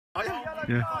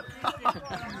Yeah.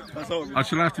 I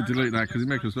shall have to delete that because it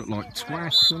makes us look like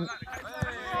twats, doesn't it?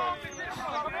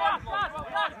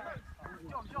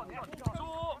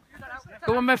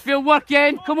 Come on, midfield,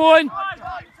 working. Come on.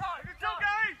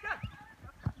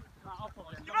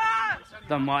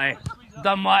 Done, Marty.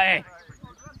 Done, Marty.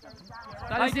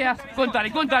 Danny's there. Go on, Danny.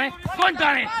 Go on, Danny. Go on,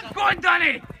 Danny. Go on,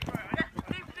 Danny.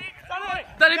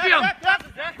 Danny, beat him.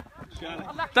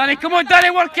 Danny, come on, Danny,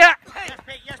 work it.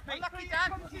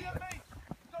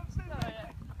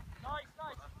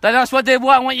 Danny, that's what they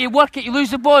want. I want you to work it. You lose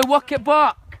the ball, work it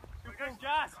back.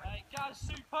 Gaz,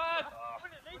 superb.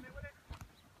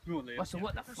 What's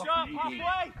what the fuck are you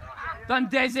doing? Done,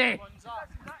 Desi.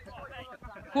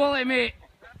 Quality, mate.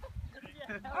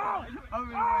 I've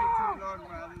been waiting too long,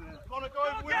 man. Gonna go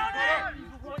over with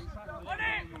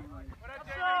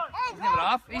He's never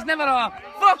off. He's never off.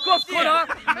 Fuck off, Connor.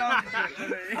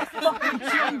 Fucking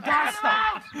cheating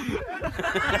bastard.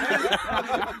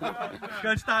 Go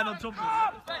and stand on top of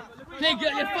it. Hey,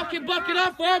 get your fucking bucket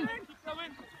off him.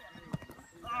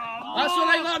 That's what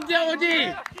I let him do all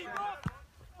day.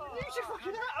 Use your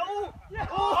fucking hat.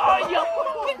 Oh, you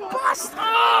fucking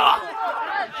bastard.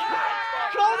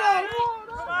 Connor!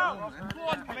 Go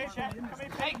on, come here, Chef. Come here,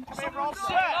 Pete. Come here, Rob.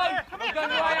 Come here, come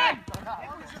here.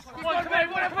 Come on, come here,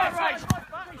 what about right?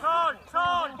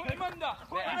 Turn. Put him under.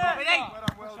 Ready?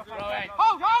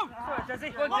 Hold. Desi.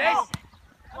 Go on, Des.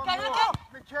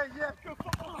 McKay, yeah.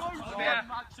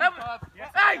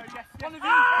 Hey! One of you.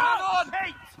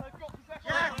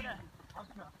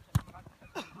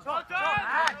 Come on.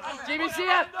 Jimmy's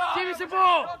here. Jimmy's the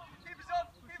ball.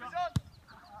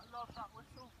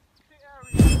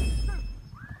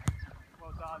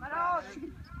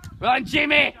 Well done,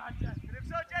 Jimmy.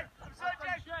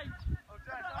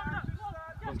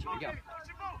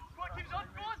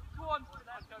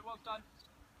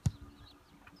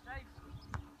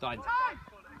 Done.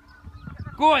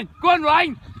 Go on,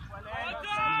 Ryan.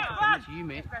 Much you,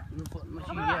 mate. Much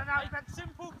you get.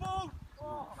 Simple ball. Come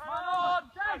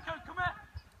on, come here.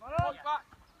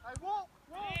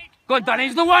 Go on, Danny.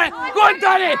 He's the one. Go on,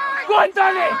 Danny. Go on,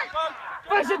 Danny.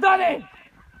 Finish it, Danny.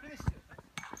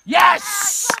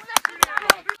 Yes.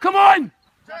 Come on.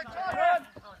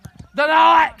 Done,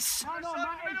 Alex.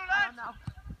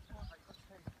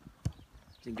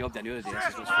 Didn't give up that the other day.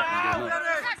 That's what's fucking going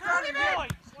on.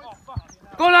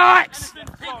 Go on, Alex.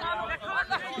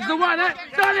 He's the one, eh?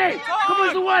 Danny. Come on,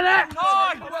 he's the one, eh?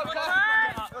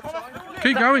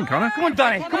 Keep going, Connor. Come on,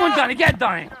 Danny. Come on, Danny. Get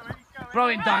Danny.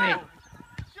 Brilliant, Danny.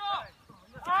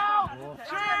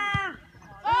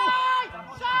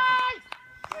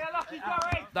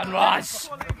 Done, Ross.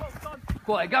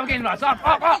 Go on, go again, Ross. Up.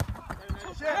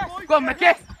 Go on,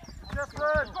 Mickey.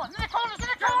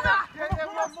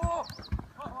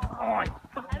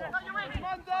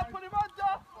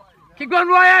 Keep going,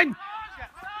 Ryan.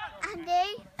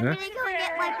 Andy, I'm going to go and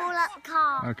get my ball out the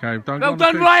car. Okay, don't Well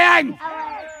go done, Ryan.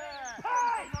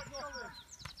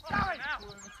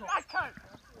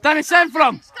 Danny, send for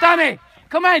him. Danny,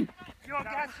 come in.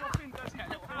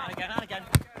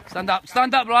 Stand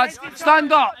up, Rods.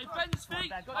 Stand up.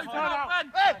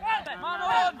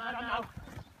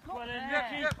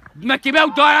 Mickey, well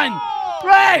done.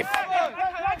 Brave.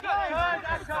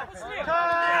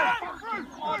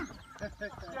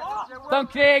 Done,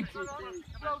 Craig.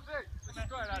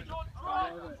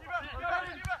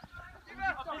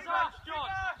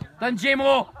 Done,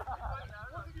 J-Mo.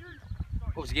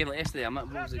 What was the game like yesterday? What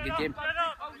was it, a good game?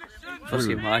 First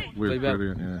game, aye.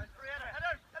 Brilliant, yeah.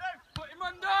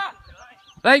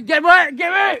 Right, get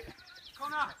out!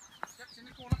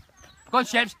 Go on,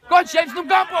 Sheps, no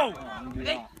gamble!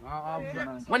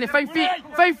 Winnie, 5 feet,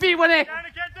 5 feet, Winnie!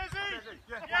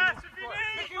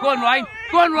 Go on,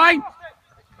 Ryan!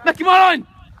 Mickey, on!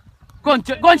 Go on,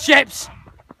 Sheps!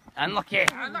 Unlucky.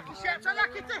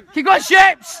 Keep going,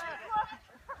 Sheps!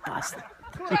 Bastard.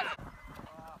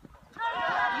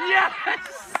 Yes!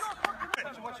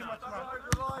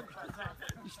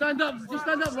 Stand up,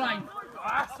 Ryan.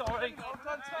 Sorry.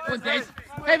 Go on, Des.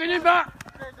 Heavy new back.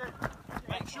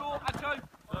 Make sure, Adjo.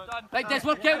 Right, Des,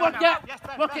 work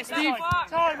it, Steve.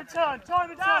 Time and turn.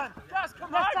 Gas,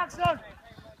 come on. Jackson.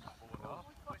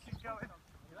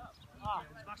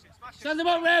 Stand them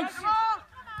up, Rams.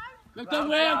 Well done,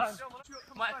 Rams.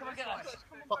 Come on, get us.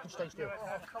 Fucking stay still.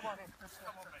 Come on.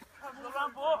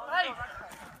 Hey!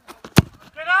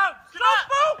 Get out!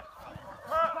 Ball!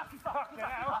 Fucking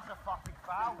hell. That's a fucking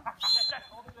foul.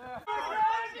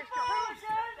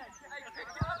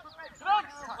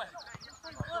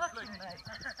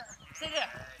 Sit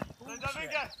here.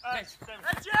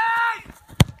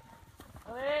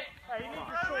 Hey, you need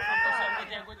to sort this out.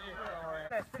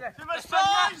 Too much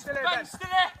space! man, still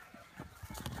there.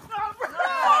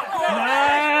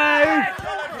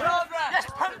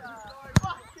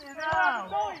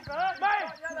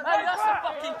 Hey, that's a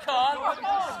fucking card.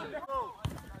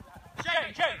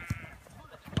 Jake.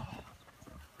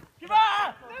 Give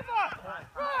up!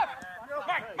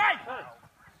 Mate!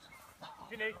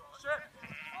 Vinny.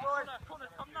 Corner,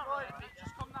 come that road.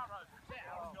 Just come that road.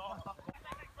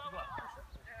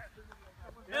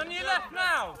 You're on your left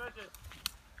now.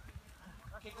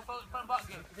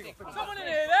 Someone in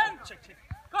here then.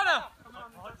 Connor.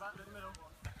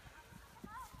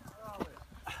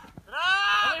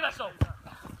 I leave us all.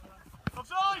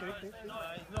 Offside. No,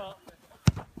 he's not.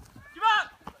 Give up.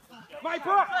 Mate,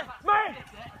 put up. Mate.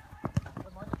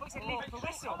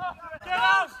 Get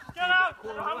out!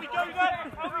 How we go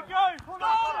then?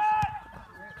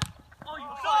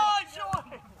 Offside,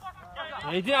 surely.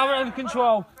 Yeah, he didn't have it under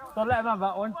control. So let him have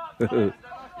that one. What's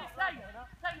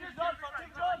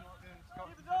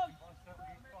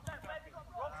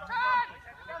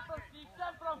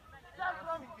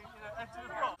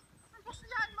the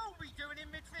young Mulvey doing in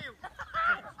midfield?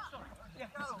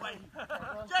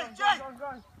 Jake!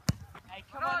 Hey,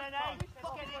 come on then, eh?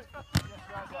 Let's get this.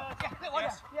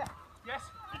 Yes.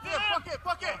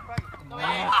 Bucket.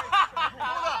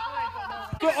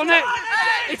 Get on it.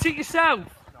 Hit it yourself.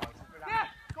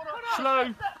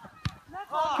 Slow.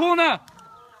 Corner.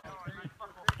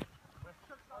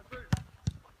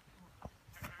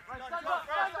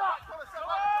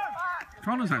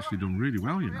 Connor's actually done really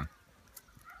well, you know.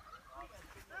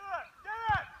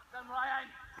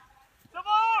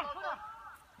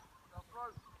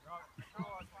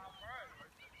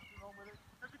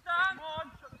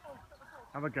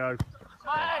 Have a go.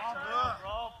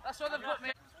 That's what they've put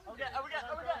me. We get.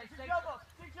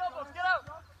 Six elbows, get out.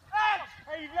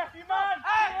 Hey, you left your man.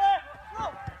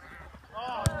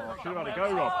 Should have had a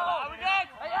go, Rob.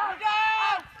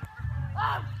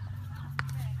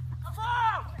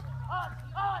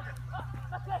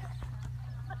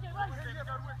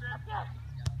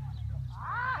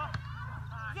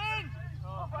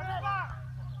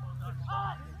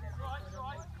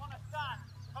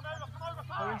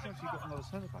 Who's actually got another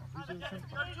centre back? Who's doing the centre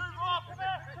back?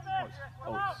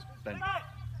 Oh, it's Ben.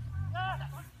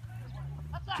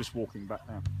 Just walking back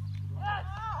now.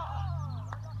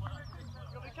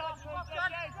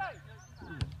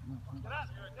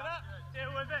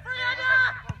 Deal with it.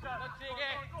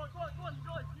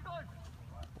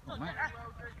 Oh, man.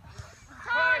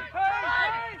 Hey,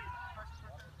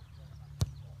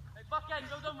 back end,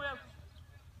 go done, Will.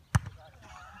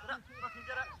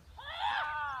 Get it.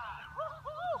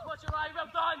 Watch your eye, well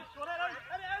done.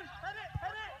 Head it.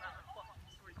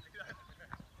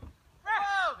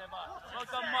 Well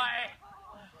done, Matty.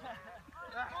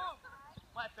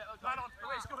 Man on.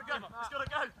 It's got to go.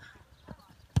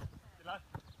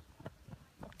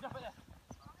 Drop it there.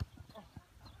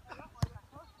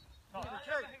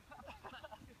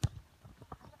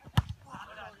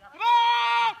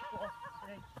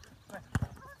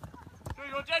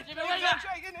 Jake, Give it away,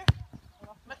 yeah. in it.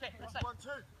 Okay, let's say.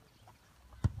 1-2.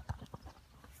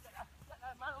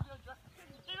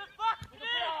 Give it back.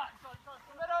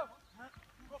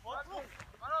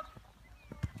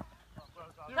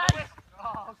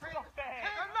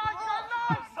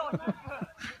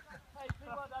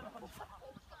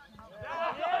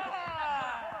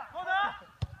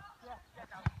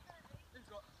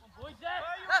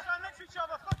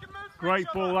 Great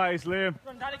ball that is, Liam.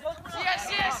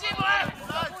 See, boy.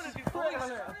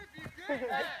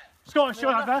 Scottish,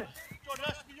 you'll have that.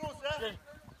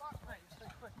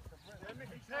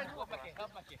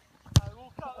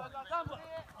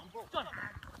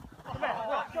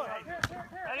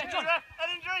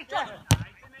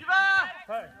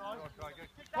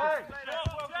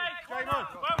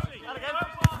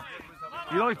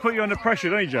 He likes to put you under pressure,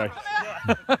 don't you, Jay?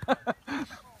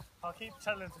 I'll keep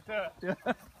telling him to do it. Yeah.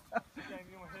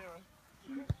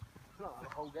 The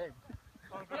whole game.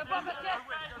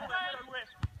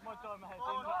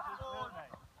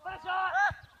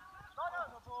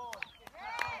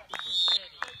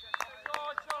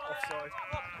 Offside.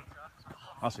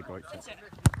 That's a great touch.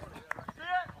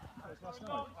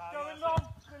 Going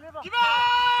long, deliver. Give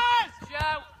us!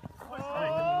 Shout!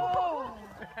 Oh!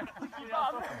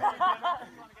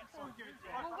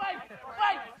 Wait!